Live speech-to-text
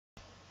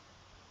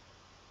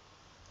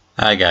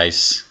Hi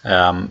guys,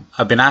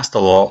 I've been asked a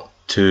lot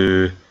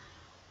to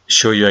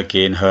show you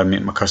again how I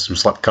make my custom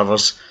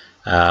slipcovers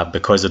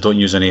because I don't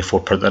use an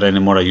A4 printer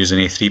anymore, I use an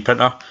A3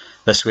 printer.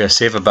 This way I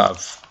save a bit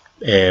of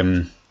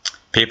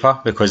paper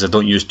because I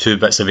don't use two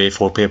bits of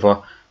A4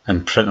 paper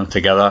and print them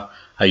together.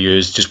 I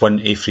use just one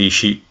A3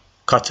 sheet,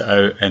 cut it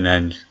out and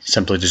then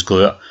simply just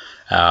glue it.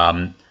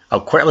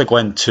 I'll quickly go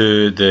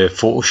into the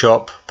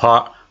Photoshop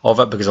part of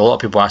it because a lot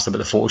of people asked about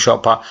the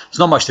Photoshop part. There's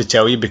not much to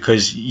tell you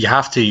because you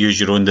have to use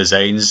your own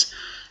designs,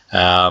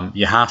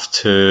 you have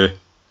to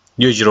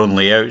use your own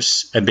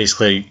layouts and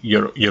basically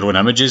your own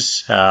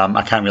images.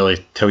 I can't really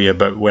tell you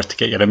about where to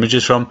get your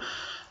images from,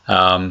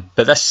 but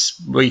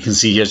this, what you can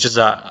see here, is just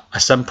a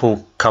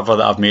simple cover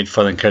that I've made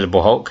for the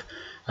Incredible Hulk.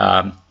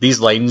 These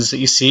lines that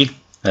you see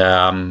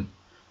on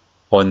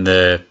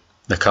the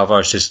cover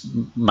is just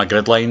my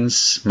grid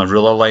lines, my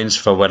ruler lines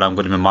for where I'm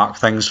going to mark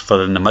things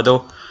for in the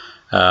middle.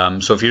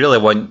 So if you really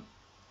want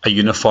a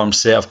uniform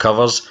set of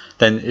covers,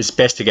 then it's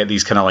best to get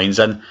these kind of lines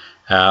in.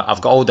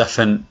 I've got all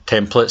different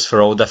templates for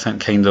all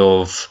different kind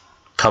of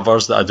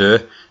covers that I do.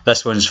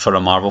 This one's for a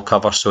Marvel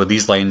cover, so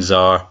these lines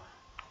are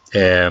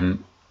they're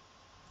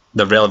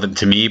relevant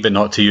to me but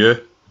not to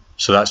you.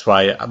 So that's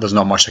why there's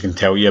not much I can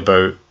tell you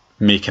about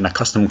making a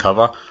custom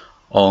cover.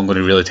 All I'm going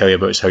to really tell you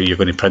about is how you're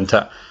going to print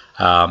it.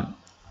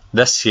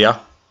 This here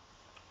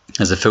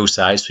is the full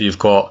size, so you've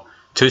got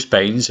two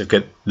spines. You've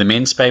got the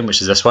main spine,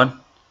 which is this one.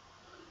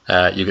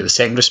 You've got the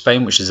secondary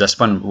spine, which is this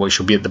one, which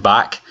will be at the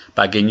back,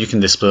 but again you can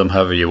display them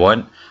however you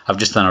want. I've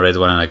just done a red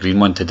one and a green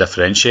one to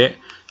differentiate.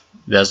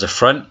 There's the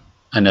front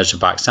and there's the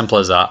back, simple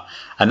as that.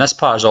 And this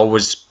part is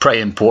always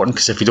pretty important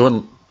because if you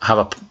don't have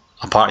a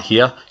part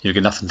here, you've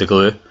got nothing to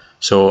glue.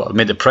 So I've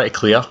made it pretty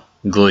clear,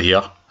 glue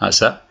here,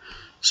 that's it.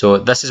 So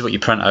this is what you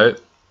print out.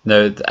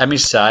 Now the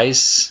image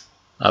size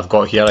I've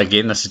got here,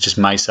 again this is just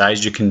my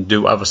size, you can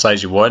do whatever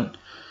size you want.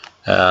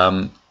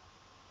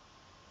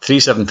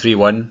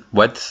 3731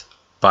 width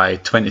by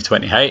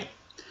 2020 height,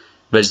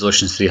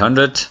 resolution is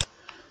 300.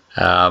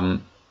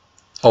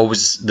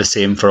 Always the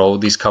same for all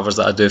these covers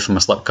that I do for my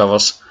slip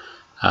covers.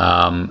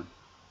 You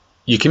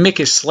can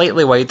make it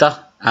slightly wider,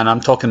 and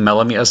I'm talking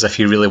millimeters if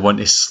you really want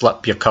to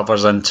slip your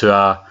covers into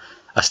a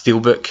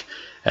steelbook.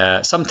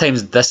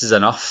 Sometimes this is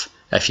enough.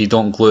 If you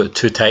don't glue it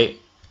too tight,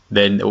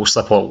 then it will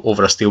slip all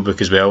over a steelbook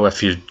as well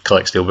if you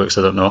collect steelbooks,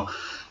 I don't know.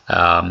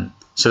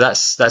 So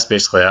that's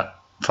basically it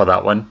for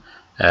that one.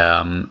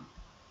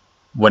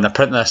 When I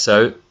print this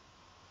out,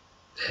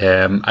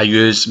 I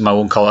use my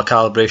own colour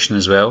calibration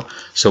as well.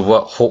 So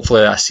what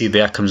hopefully I see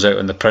there comes out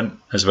in the print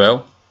as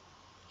well.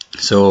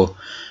 So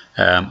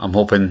I'm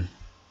hoping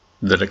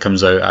that it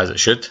comes out as it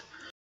should.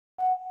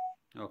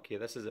 Okay,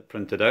 this is it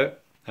printed out.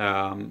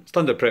 It's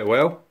turned out pretty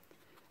well.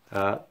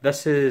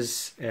 This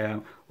is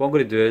what I'm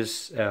going to do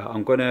is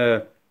I'm going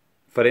to,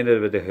 for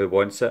anybody who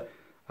wants it,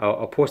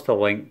 I'll post a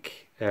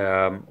link,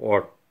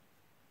 or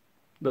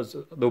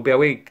there'll be a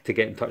way to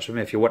get in touch with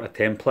me if you want a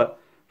template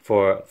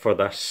for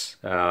this.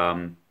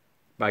 But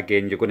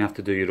again, you're going to have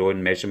to do your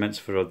own measurements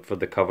for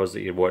the covers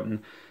that you're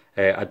wanting.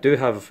 I do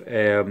have,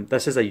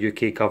 this is a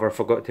UK cover,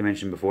 forgot to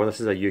mention before, this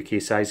is a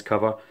UK size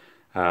cover.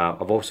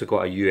 I've also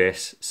got a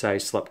US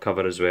size slip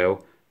cover as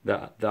well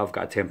that I've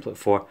got a template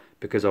for,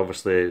 because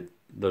obviously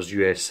there's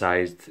US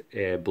sized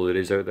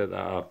Blu-rays out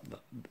there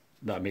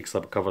that make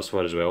slip covers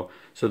for as well.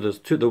 So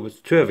there was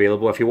two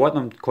available. If you want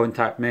them,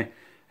 contact me.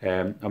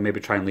 I'll maybe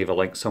try and leave a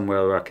link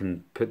somewhere where I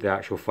can put the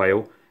actual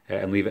file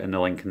and leave it in the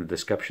link in the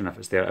description if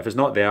it's there. If it's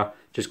not there,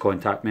 just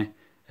contact me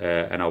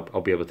and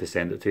I'll be able to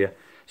send it to you.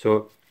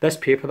 So this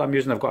paper that I'm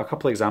using, I've got a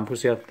couple of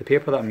examples here. The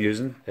paper that I'm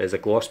using is a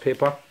gloss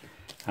paper.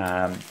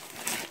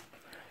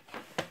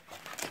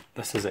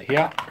 This is it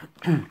here.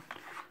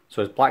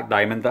 So it's black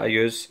diamond that I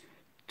use,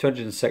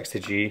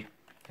 260G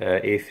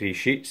A3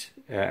 sheets,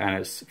 and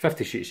it's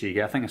 50 sheets you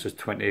get. I think this was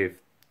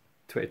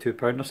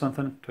 £22 or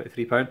something,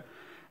 £23.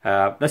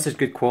 This is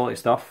good quality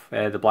stuff,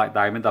 the black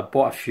diamond. I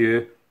bought a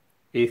few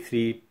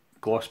A3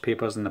 gloss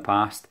papers in the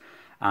past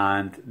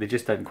and they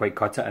just didn't quite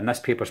cut it, and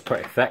this paper's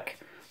pretty thick,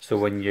 so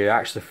when you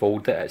actually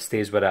fold it, it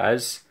stays where it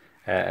is,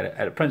 and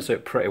it prints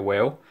out pretty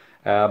well.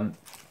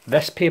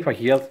 This paper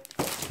here,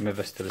 move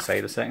this to the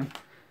side a second.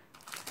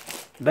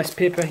 This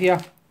paper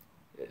here,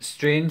 it's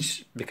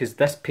strange because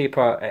this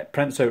paper, it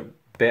prints out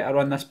better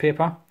on this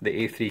paper,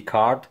 the A3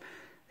 card,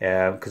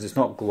 because it's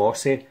not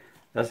glossy.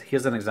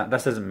 Here's an example.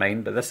 This isn't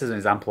mine, but this is an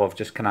example of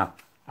just kind of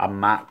a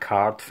matte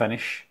card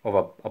finish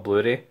of a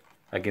Blu-ray.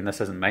 Again,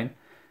 this isn't mine.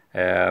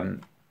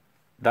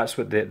 That's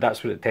what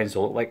it tends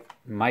to look like.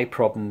 My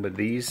problem with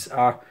these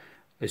are,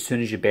 as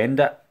soon as you bend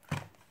it,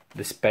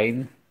 the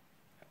spine,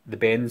 the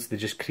bends, they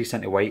just crease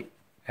into white,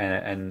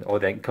 and all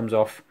the ink comes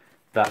off.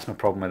 That's my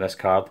problem with this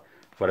card.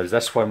 Whereas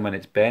this one, when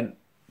it's bent,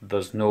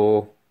 there's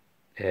no.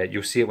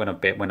 You'll see it when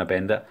I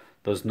bend it.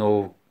 There's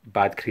no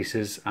bad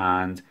creases,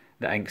 and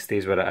the ink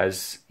stays where it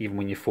is, even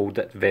when you fold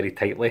it very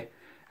tightly.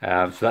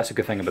 So that's a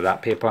good thing about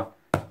that paper.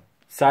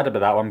 Sad about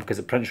that one because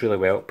it prints really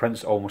well. It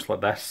prints almost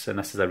like this, and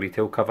this is a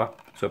retail cover.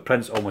 So it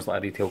prints almost like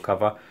a retail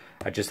cover.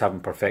 I just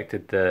haven't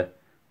perfected the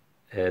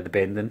the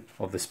bending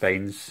of the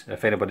spines.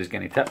 If anybody's got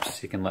any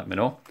tips, you can let me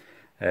know.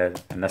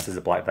 And this is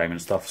the black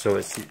diamond stuff, so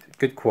it's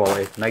good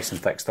quality, nice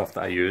and thick stuff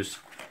that I use.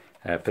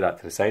 Put that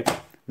to the side.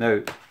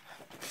 Now,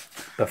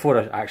 before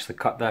I actually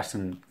cut this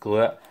and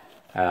glue it,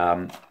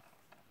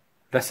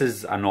 this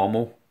is a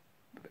normal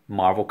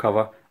Marvel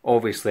cover.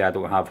 Obviously I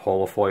don't have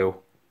holofoil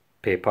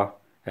paper,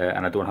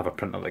 and I don't have a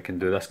printer that can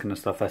do this kind of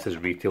stuff. This is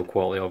retail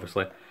quality,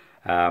 obviously.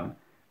 The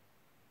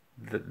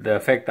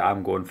effect that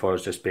I'm going for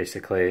is just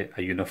basically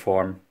a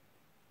uniform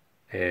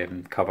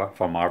cover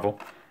for Marvel.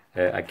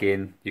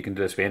 Again, you can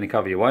do this with any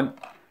cover you want.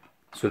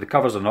 So the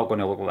covers are not going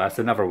to look like this,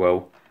 they never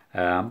will,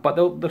 but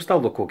they'll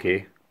still look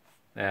okay.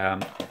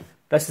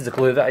 This is the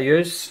glue that I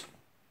use.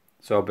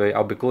 So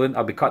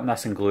I'll be cutting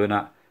this and gluing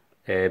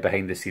it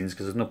behind the scenes,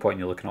 because there's no point in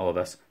you looking at all of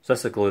this. So this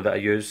is the glue that I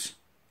use.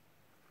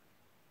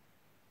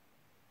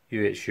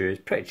 UHU is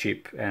pretty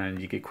cheap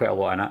and you get quite a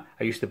lot in it.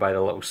 I used to buy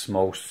the little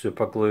small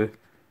super glue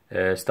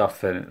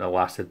stuff, and it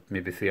lasted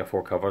maybe 3 or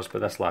 4 covers, but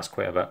this lasts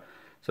quite a bit.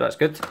 So that's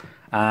good.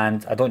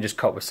 And I don't just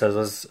cut with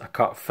scissors, I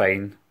cut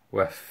fine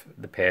with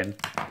the pen,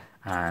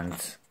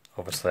 and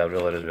obviously a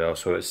ruler as well,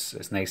 so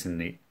it's nice and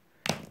neat.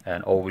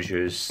 And always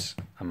use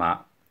a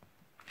mat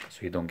so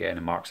you don't get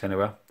any marks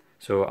anywhere.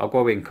 So I'll go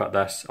away and cut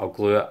this, I'll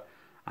glue it,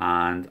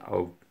 and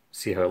I'll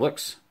see how it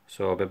looks.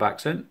 So I'll be back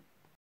soon.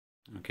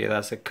 Okay,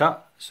 that's it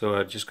cut. So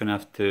I'm just going to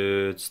have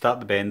to start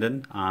the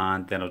bending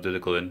and then I'll do the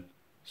gluing.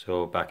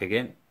 So back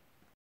again.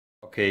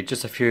 Okay,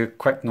 just a few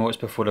quick notes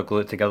before I glue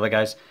it together,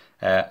 guys.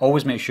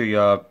 Always make sure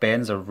your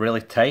bends are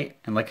really tight,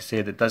 and like I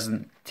said, it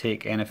doesn't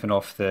take anything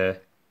off the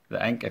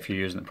ink if you're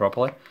using it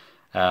properly.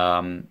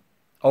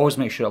 Always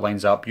make sure it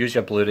lines up. Use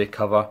your Blu-ray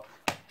cover,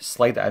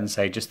 slide it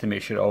inside just to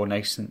make sure it all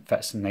nice and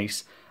fits and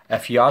nice.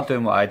 If you are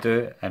doing what I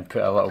do and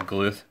put a little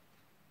glue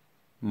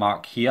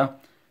mark here,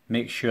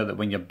 make sure that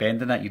when you're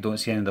bending it, you don't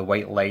see any of the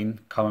white line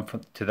coming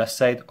from to this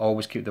side.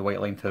 Always keep the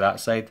white line to that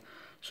side.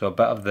 So a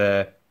bit of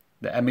the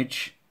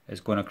image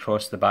is going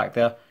across the back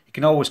there. You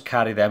can always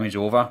carry the image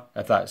over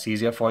if that's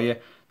easier for you.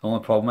 The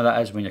only problem with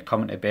that is when you're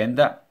coming to bend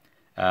it,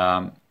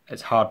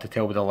 it's hard to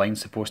tell where the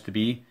line's supposed to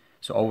be.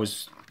 So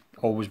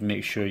always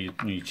make sure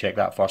you check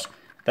that first.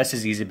 This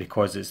is easy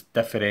because it's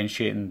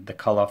differentiating the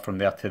colour from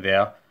there to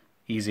there.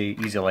 Easy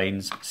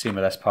lines. Same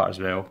with this part as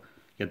well.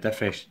 You're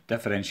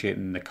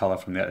differentiating the colour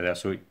from there to there.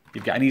 So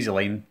you've got an easy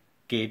line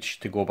gauge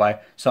to go by.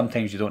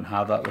 Sometimes you don't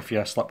have that with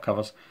your slip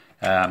covers.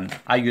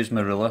 I use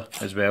my ruler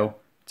as well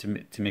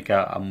to make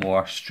a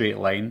more straight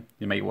line.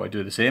 You might want to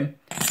do the same.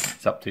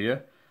 It's up to you.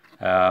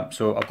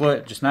 So I'll glue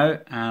it just now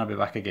and I'll be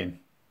back again.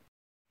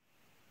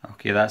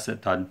 Okay, that's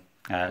it done.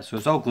 So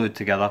it's all glued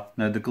together.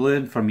 Now the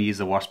gluing for me is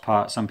the worst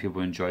part. Some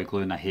people enjoy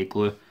gluing, I hate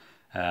glue.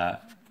 I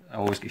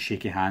always get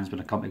shaky hands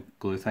when I come to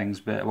glue things,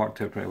 but it worked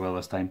out pretty well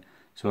this time.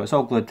 So it's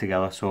all glued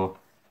together, so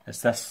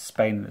it's this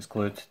spine that's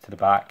glued to the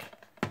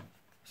back.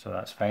 So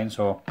that's fine,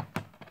 so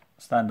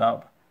stand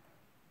up.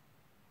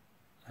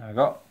 There we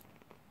go.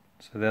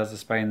 So there's the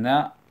spine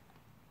there.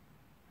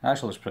 It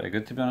actually looks pretty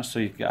good, to be honest. So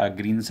you've got a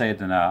green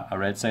side and a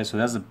red side. So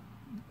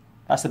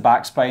that's the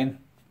back spine.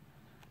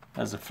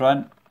 There's the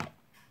front.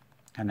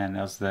 And then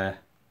there's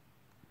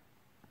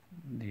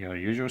your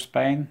usual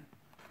spine.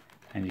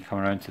 And you come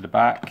around to the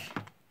back.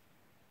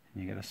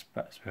 And you get a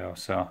split as well.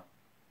 So,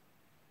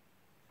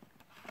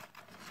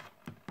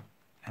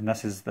 and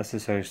this is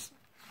how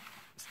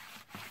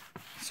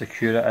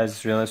secure it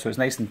is, really. So it's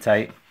nice and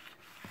tight.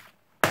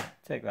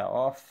 Take that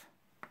off.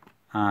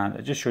 And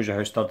it just shows you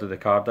how sturdy the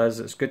card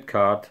is. It's a good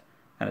card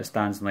and it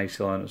stands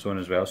nicely on its own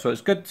as well. So it's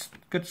good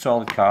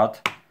solid card,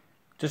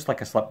 just like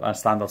a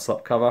standard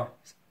slip cover,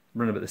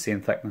 around about the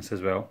same thickness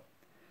as well.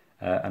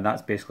 And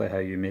that's basically how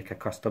you make a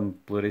custom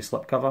Blu-ray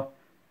slip cover.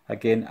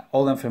 Again,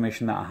 all the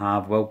information that I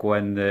have will go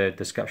in the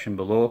description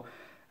below.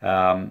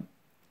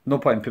 No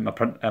point in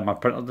putting my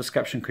printer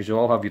description because you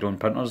all have your own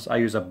printers. I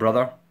use a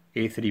Brother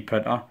A3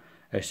 printer.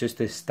 It's just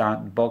a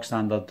bog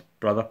standard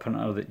Brother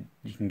printer that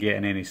you can get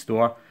in any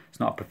store. It's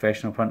not a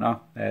professional printer.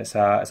 It's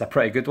a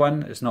pretty good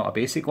one. It's not a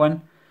basic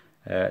one.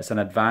 It's an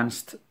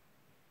advanced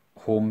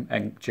home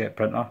inkjet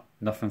printer.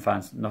 Nothing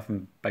fancy,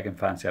 nothing big and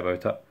fancy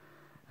about it.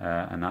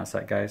 And that's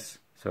it, guys.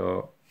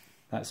 So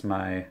that's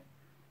my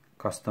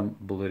custom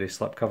Blu-ray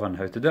slipcover and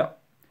how to do it.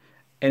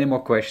 Any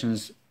more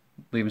questions,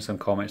 leave me some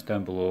comments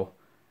down below.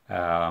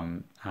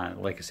 And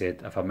like I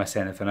said, if I miss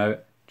anything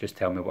out, just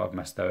tell me what I've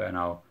missed out and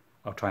I'll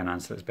try and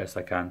answer it as best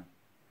I can.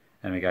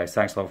 Anyway guys,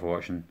 thanks a lot for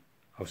watching.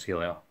 I'll see you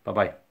later. Bye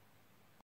bye.